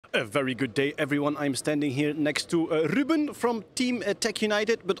A very good day, everyone. I'm standing here next to Ruben from Team Tech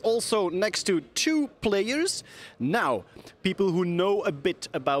United, but also next to two players. Now, people who know a bit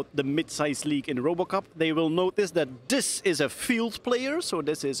about the mid-size league in Robocup, they will notice that this is a field player. So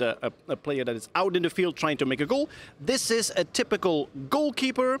this is a player that is out in the field trying to make a goal. This is a typical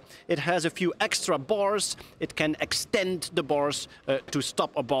goalkeeper. It has a few extra bars. It can extend the bars to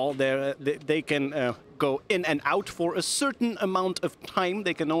stop a ball. They can go in and out for a certain amount of time.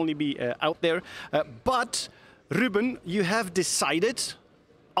 They can only be out there. But Ruben, you have decided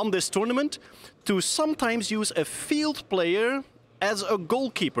on this tournament to sometimes use a field player as a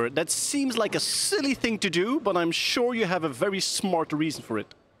goalkeeper. That seems like a silly thing to do, but I'm sure you have a very smart reason for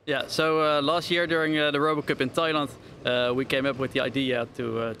it. Yeah, so last year during the Robocup in Thailand, we came up with the idea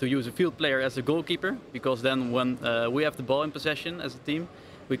to use a field player as a goalkeeper, because then when we have the ball in possession as a team,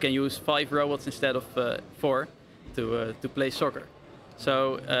 we can use 5 robots instead of 4 to play soccer.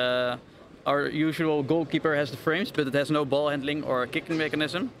 So our usual goalkeeper has the frames, but it has no ball handling or kicking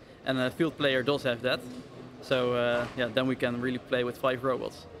mechanism, and a field player does have that. So yeah, then we can really play with 5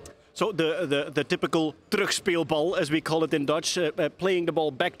 robots. So the typical terugspeelbal, as we call it in Dutch, playing the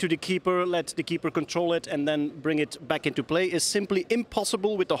ball back to the keeper, let the keeper control it and then bring it back into play, is simply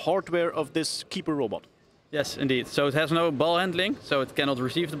impossible with the hardware of this keeper robot. Yes, indeed. So it has no ball handling, so it cannot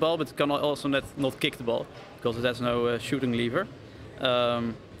receive the ball, but it can also not kick the ball, because it has no shooting lever.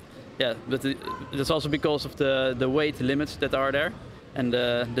 Yeah, but it's also because of the weight limits that are there and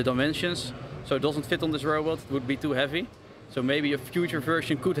the dimensions. So it doesn't fit on this robot, it would be too heavy. So maybe a future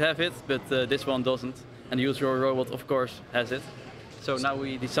version could have it, but this one doesn't. And the usual robot, of course, has it. So now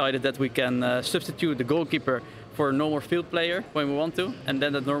we decided that we can substitute the goalkeeper for a normal field player when we want to, and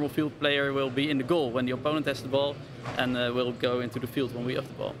then the normal field player will be in the goal when the opponent has the ball, and will go into the field when we have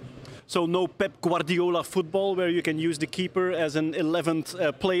the ball. So no Pep Guardiola football where you can use the keeper as an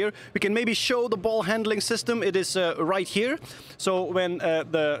 11th player. We can maybe show the ball handling system. It is right here. So when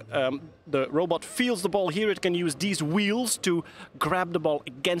the robot feels the ball here, it can use these wheels to grab the ball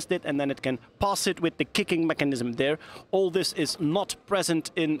against it, and then it can pass it with the kicking mechanism there. All this is not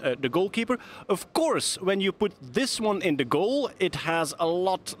present in the goalkeeper. Of course, when you put this one in the goal, it has a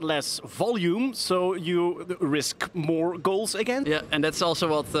lot less volume, so you risk more goals again. Yeah, and that's also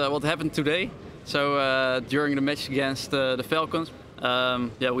what happened today. So during the match against the Falcons,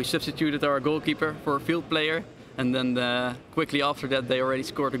 yeah, we substituted our goalkeeper for a field player, and then quickly after that they already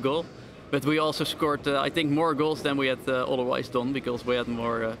scored a goal. But we also scored, I think, more goals than we had otherwise done, because we had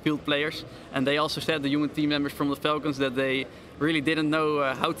more field players. And they also said, the human team members from the Falcons, that they really didn't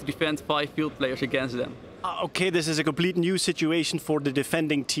know how to defend 5 field players against them. Okay, this is a complete new situation for the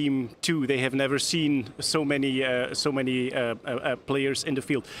defending team too. They have never seen so many players in the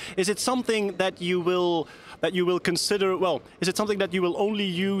field. Is it something that you will consider? Well, is it something that you will only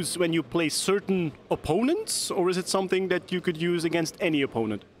use when you play certain opponents, or is it something that you could use against any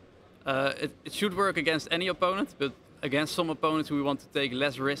opponent? It should work against any opponent, but against some opponents we want to take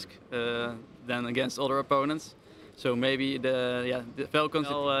less risk than against other opponents. So maybe the Falcons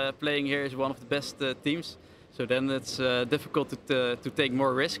playing here is one of the best teams, so then it's difficult to take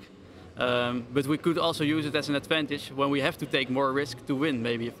more risk. But we could also use it as an advantage when we have to take more risk to win,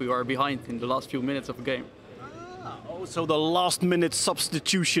 maybe if we are behind in the last few minutes of a game. Oh, so the last minute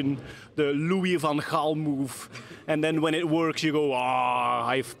substitution, the Louis van Gaal move, and then when it works you go,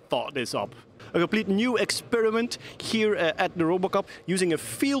 I've thought this up. A complete new experiment here at the Robocup, using a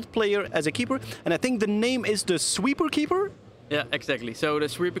field player as a keeper, and I think the name is the sweeper keeper? Yeah, exactly. So the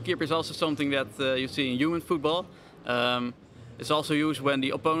sweeper keeper is also something that you see in human football. It's also used when the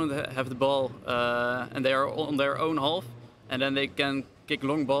opponent have the ball and they are on their own half, and then they can kick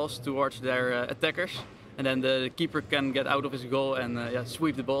long balls towards their attackers, and then the keeper can get out of his goal and yeah,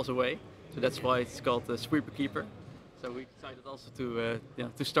 sweep the balls away. So that's why it's called the sweeper keeper. So we decided also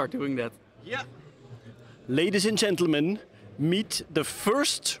to start doing that. Yeah. Ladies and gentlemen, meet the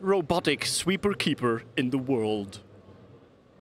first robotic sweeper keeper in the world.